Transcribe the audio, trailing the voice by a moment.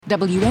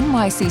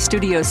WNYC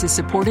Studios is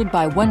supported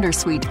by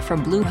Wondersuite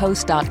from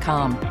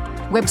Bluehost.com.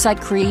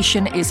 Website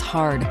creation is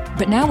hard,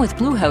 but now with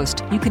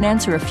Bluehost, you can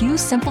answer a few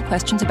simple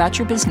questions about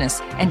your business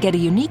and get a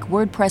unique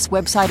WordPress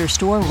website or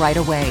store right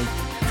away.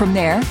 From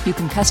there, you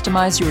can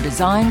customize your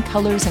design,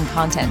 colors, and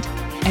content.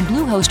 And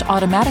Bluehost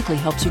automatically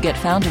helps you get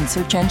found in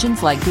search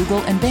engines like Google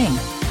and Bing.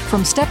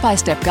 From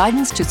step-by-step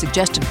guidance to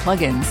suggested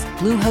plugins,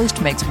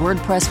 Bluehost makes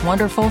WordPress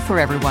wonderful for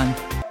everyone.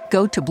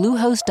 Go to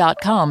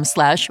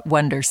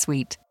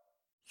bluehost.com/wondersuite.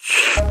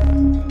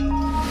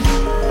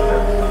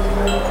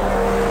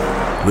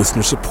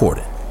 Listener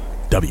supported.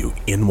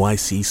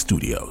 WNYC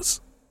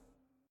Studios.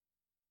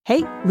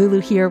 Hey, Lulu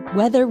here.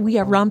 Whether we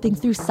are romping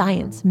through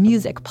science,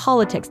 music,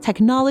 politics,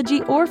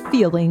 technology, or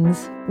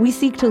feelings, we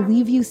seek to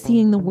leave you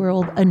seeing the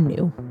world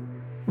anew.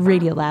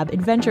 Radiolab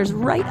adventures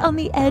right on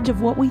the edge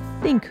of what we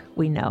think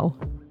we know.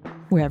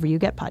 Wherever you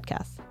get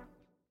podcasts.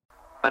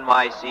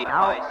 NYC.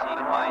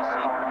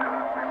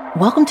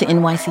 Welcome to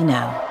NYC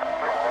Now,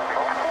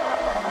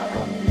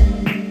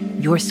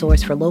 your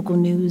source for local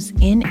news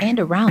in and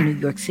around New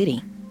York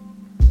City.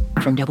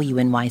 From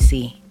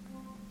WNYC.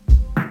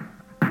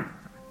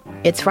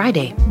 It's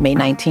Friday, May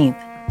 19th.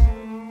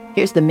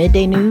 Here's the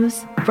Midday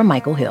News from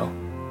Michael Hill.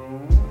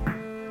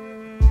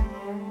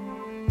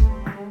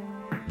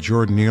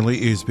 Jordan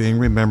Neely is being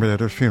remembered at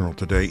a funeral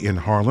today in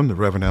Harlem. The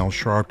Reverend Al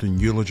Sharpton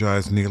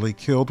eulogized Neely,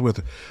 killed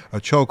with a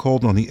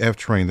chokehold on the F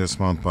train this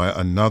month by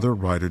another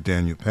writer,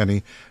 Daniel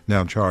Penny,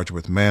 now charged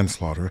with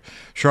manslaughter.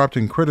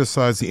 Sharpton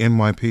criticized the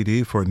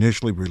NYPD for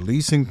initially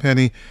releasing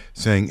Penny,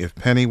 saying if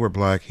Penny were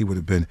black, he would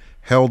have been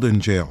held in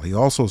jail. He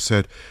also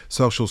said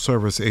social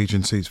service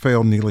agencies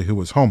failed Neely, who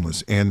was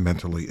homeless and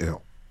mentally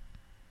ill.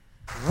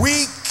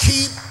 We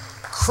keep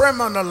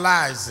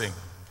criminalizing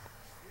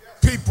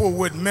people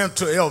with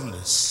mental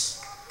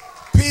illness.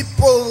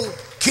 People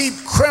keep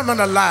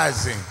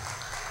criminalizing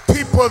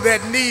people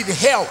that need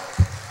help.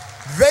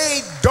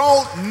 They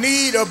don't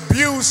need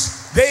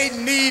abuse, they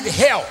need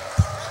help.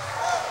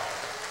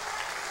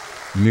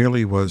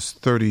 Neely was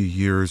 30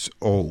 years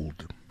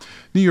old.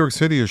 New York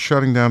City is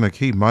shutting down a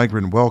key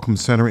migrant welcome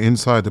center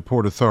inside the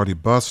Port Authority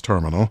bus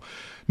terminal.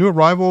 New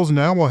arrivals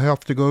now will have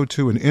to go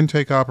to an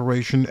intake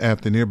operation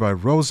at the nearby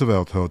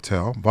Roosevelt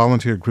Hotel.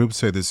 Volunteer groups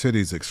say the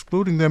city is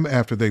excluding them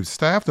after they've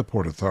staffed the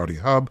Port Authority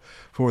hub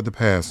for the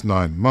past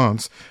 9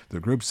 months. The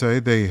groups say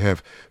they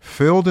have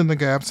filled in the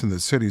gaps in the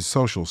city's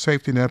social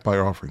safety net by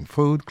offering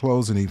food,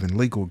 clothes, and even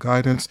legal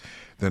guidance.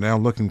 They're now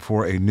looking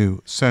for a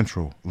new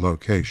central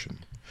location.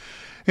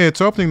 It's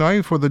opening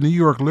night for the New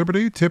York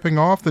Liberty, tipping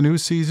off the new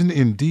season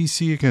in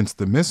D.C. against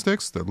the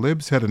Mystics. The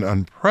Libs had an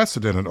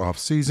unprecedented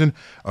offseason,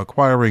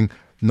 acquiring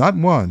not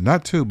one,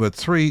 not two, but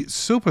three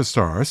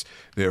superstars.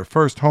 Their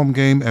first home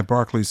game at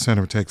Barclays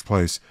Center takes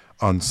place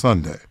on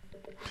Sunday.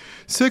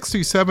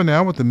 67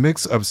 now with a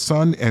mix of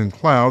sun and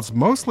clouds.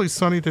 Mostly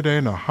sunny today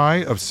and a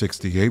high of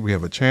 68. We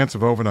have a chance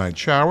of overnight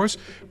showers.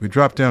 We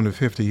drop down to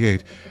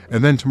 58.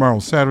 And then tomorrow,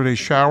 Saturday,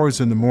 showers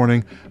in the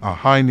morning, a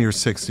high near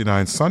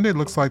 69. Sunday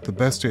looks like the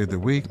best day of the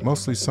week,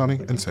 mostly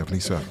sunny and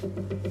 77.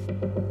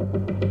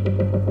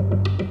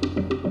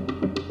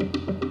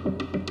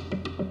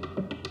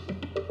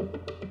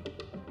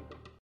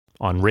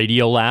 On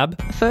Radiolab,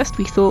 first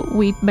we thought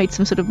we'd made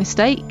some sort of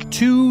mistake.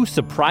 2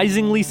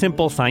 surprisingly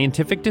simple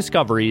scientific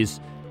discoveries.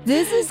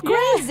 This is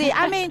crazy.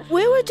 I mean,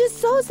 we were just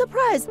so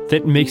surprised.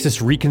 That makes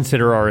us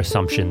reconsider our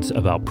assumptions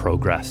about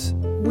progress.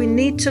 We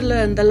need to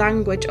learn the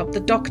language of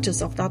the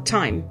doctors of that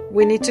time.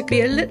 We need to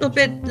be a little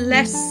bit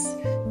less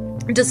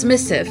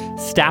dismissive.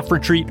 Staff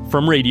retreat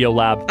from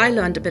Radiolab. I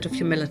learned a bit of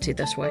humility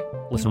this way.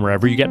 Listen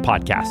wherever you get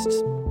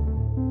podcasts.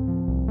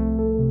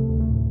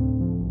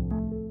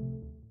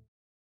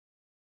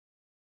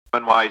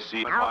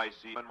 NYC.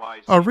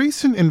 A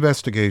recent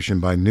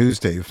investigation by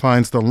Newsday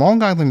finds the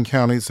Long Island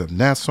counties of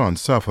Nassau and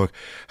Suffolk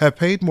have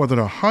paid more than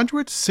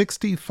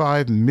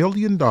 $165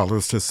 million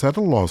to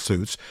settle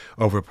lawsuits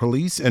over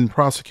police and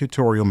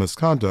prosecutorial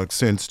misconduct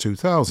since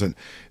 2000.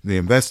 The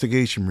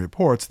investigation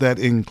reports that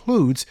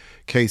includes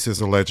cases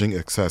alleging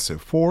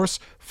excessive force,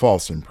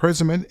 false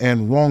imprisonment,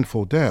 and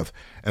wrongful death.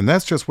 And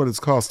that's just what it's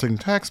costing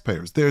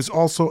taxpayers. There's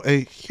also a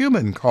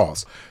human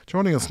cost.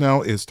 Joining us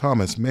now is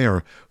Thomas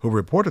Maier, who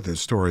reported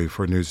this story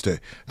for Newsday.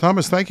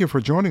 Thomas, thank you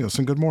for joining us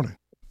and good morning.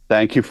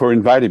 Thank you for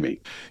inviting me.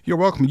 You're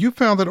welcome. You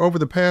found that over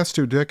the past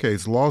 2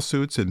 decades,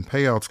 lawsuits and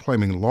payouts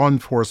claiming law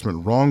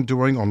enforcement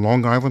wrongdoing on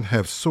Long Island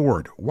have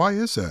soared. Why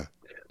is that?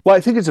 Well, I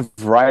think it's a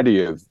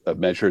variety of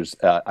measures.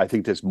 I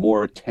think there's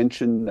more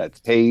attention that's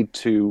paid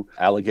to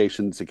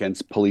allegations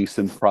against police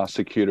and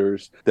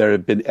prosecutors. There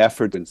have been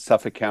efforts in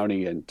Suffolk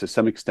County and to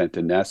some extent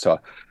in Nassau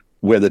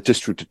where the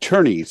district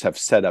attorneys have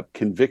set up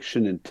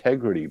conviction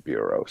integrity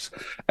bureaus.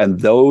 And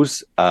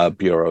those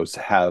bureaus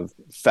have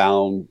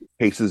found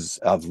cases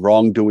of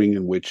wrongdoing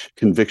in which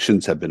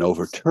convictions have been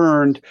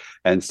overturned.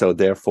 And so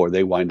therefore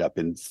they wind up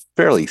in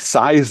fairly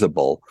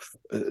sizable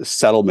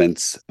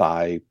settlements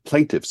by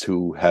plaintiffs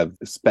who have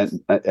spent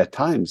at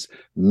times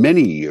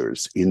many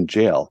years in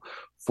jail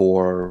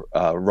for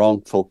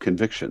wrongful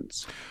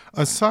convictions.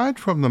 Aside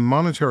from the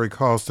monetary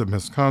cost of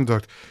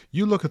misconduct,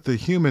 you look at the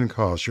human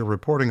cost. Your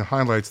reporting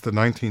highlights the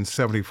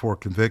 1974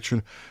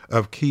 conviction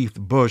of Keith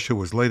Bush, who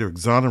was later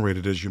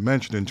exonerated, as you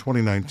mentioned, in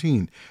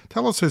 2019.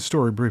 Tell us his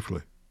story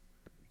briefly.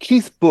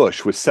 Keith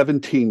Bush was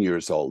 17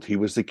 years old. He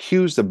was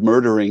accused of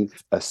murdering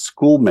a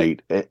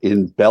schoolmate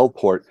in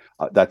Bellport,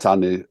 that's on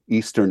the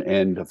eastern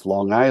end of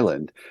Long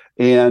Island.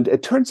 And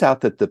it turns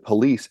out that the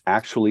police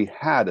actually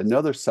had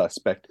another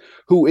suspect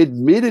who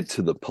admitted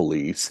to the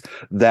police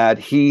that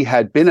he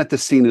had been at the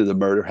scene of the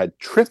murder, had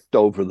tripped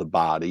over the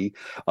body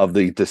of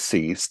the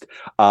deceased.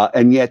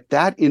 And yet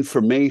that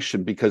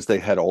information, because they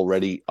had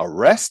already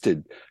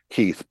arrested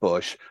Keith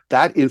Bush,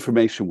 that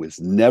information was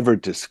never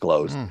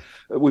disclosed.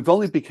 We've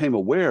only become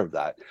aware of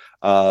that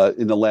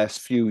in the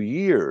last few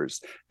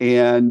years.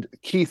 And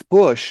Keith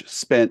Bush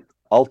spent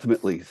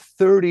ultimately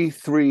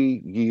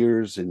 33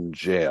 years in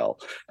jail.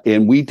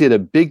 And we did a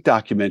big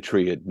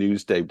documentary at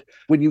Newsday.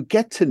 When you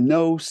get to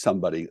know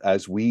somebody,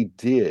 as we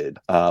did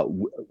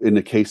in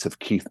the case of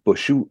Keith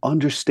Bush, you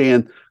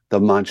understand the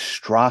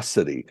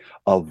monstrosity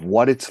of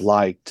what it's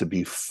like to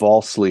be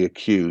falsely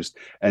accused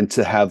and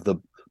to have the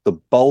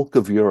bulk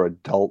of your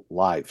adult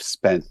life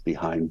spent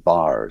behind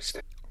bars.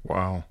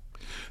 Wow.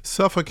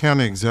 Suffolk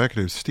County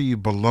Executive Steve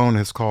Bellone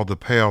has called the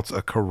payouts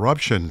a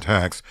corruption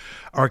tax.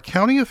 Are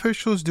county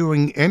officials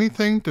doing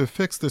anything to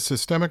fix the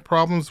systemic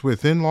problems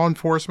within law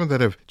enforcement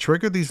that have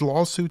triggered these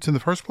lawsuits in the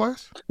first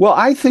place? Well,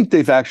 I think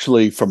they've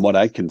actually, from what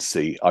I can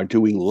see, are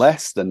doing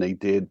less than they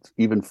did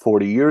even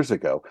 40 years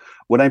ago.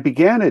 When I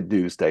began at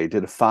Newsday, I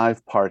did a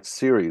 5-part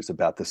series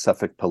about the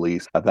Suffolk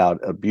police, about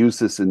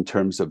abuses in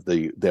terms of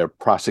their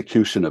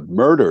prosecution of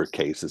murder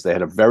cases. They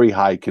had a very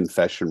high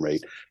confession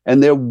rate.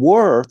 And there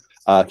were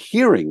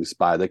hearings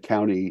by the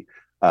county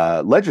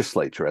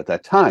legislature at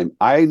that time.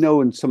 I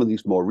know in some of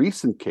these more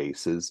recent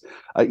cases,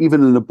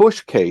 even in the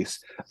Bush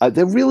case,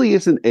 there really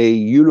isn't a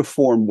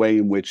uniform way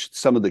in which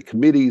some of the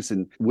committees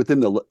and within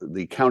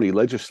the county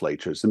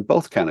legislatures in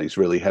both counties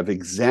really have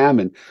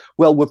examined,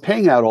 well, we're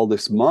paying out all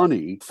this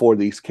money for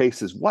these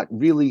cases. What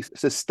really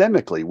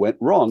systemically went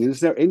wrong?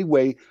 Is there any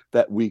way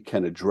that we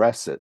can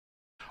address it?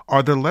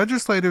 Are the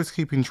legislators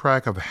keeping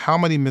track of how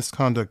many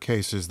misconduct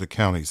cases the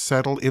county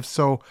settled? If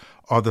so,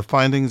 are the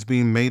findings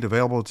being made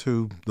available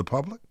to the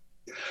public?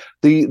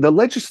 The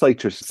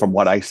legislatures, from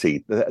what I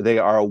see, they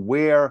are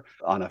aware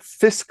on a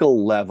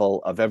fiscal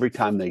level of every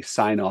time they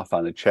sign off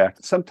on a check.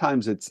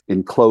 Sometimes it's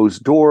in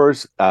closed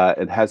doors.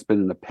 It has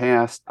been in the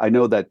past. I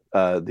know that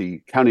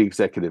the county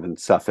executive in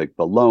Suffolk,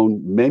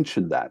 Bellone,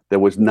 mentioned that. There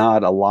was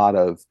not a lot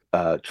of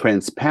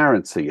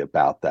transparency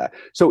about that.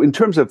 So in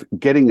terms of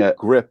getting a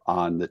grip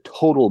on the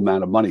total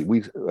amount of money,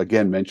 we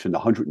again mentioned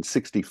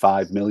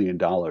 $165 million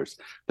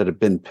that have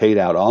been paid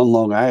out on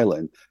Long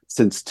Island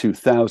since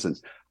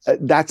 2000.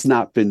 That's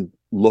not been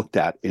looked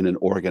at in an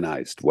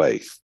organized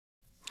way.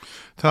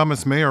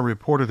 Thomas Maier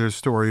reported his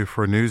story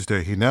for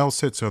Newsday. He now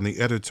sits on the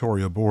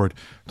editorial board.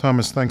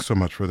 Thomas, thanks so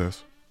much for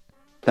this.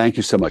 Thank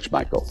you so much,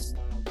 Michael.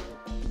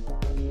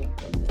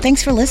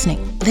 Thanks for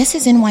listening. This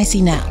is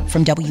NYC Now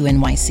from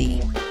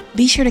WNYC.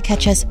 Be sure to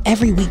catch us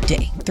every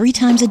weekday, 3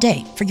 times a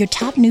day, for your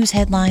top news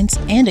headlines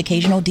and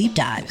occasional deep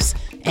dives.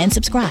 And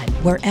subscribe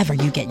wherever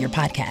you get your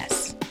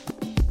podcasts.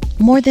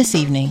 More this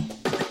evening.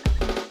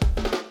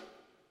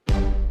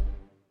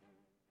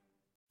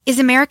 Is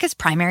America's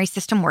primary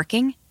system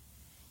working?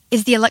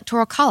 Is the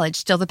Electoral College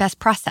still the best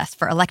process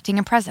for electing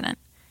a president?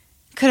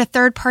 Could a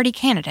third-party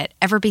candidate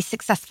ever be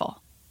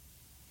successful?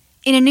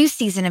 In a new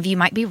season of You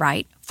Might Be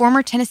Right,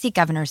 former Tennessee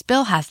governors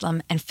Bill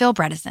Haslam and Phil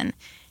Bredesen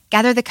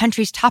gather the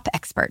country's top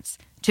experts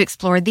to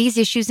explore these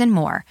issues and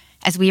more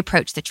as we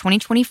approach the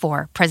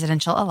 2024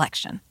 presidential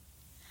election.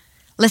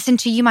 Listen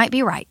to You Might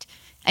Be Right,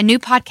 a new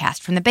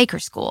podcast from the Baker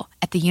School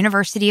at the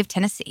University of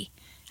Tennessee,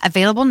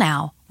 available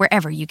now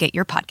wherever you get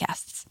your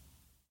podcasts.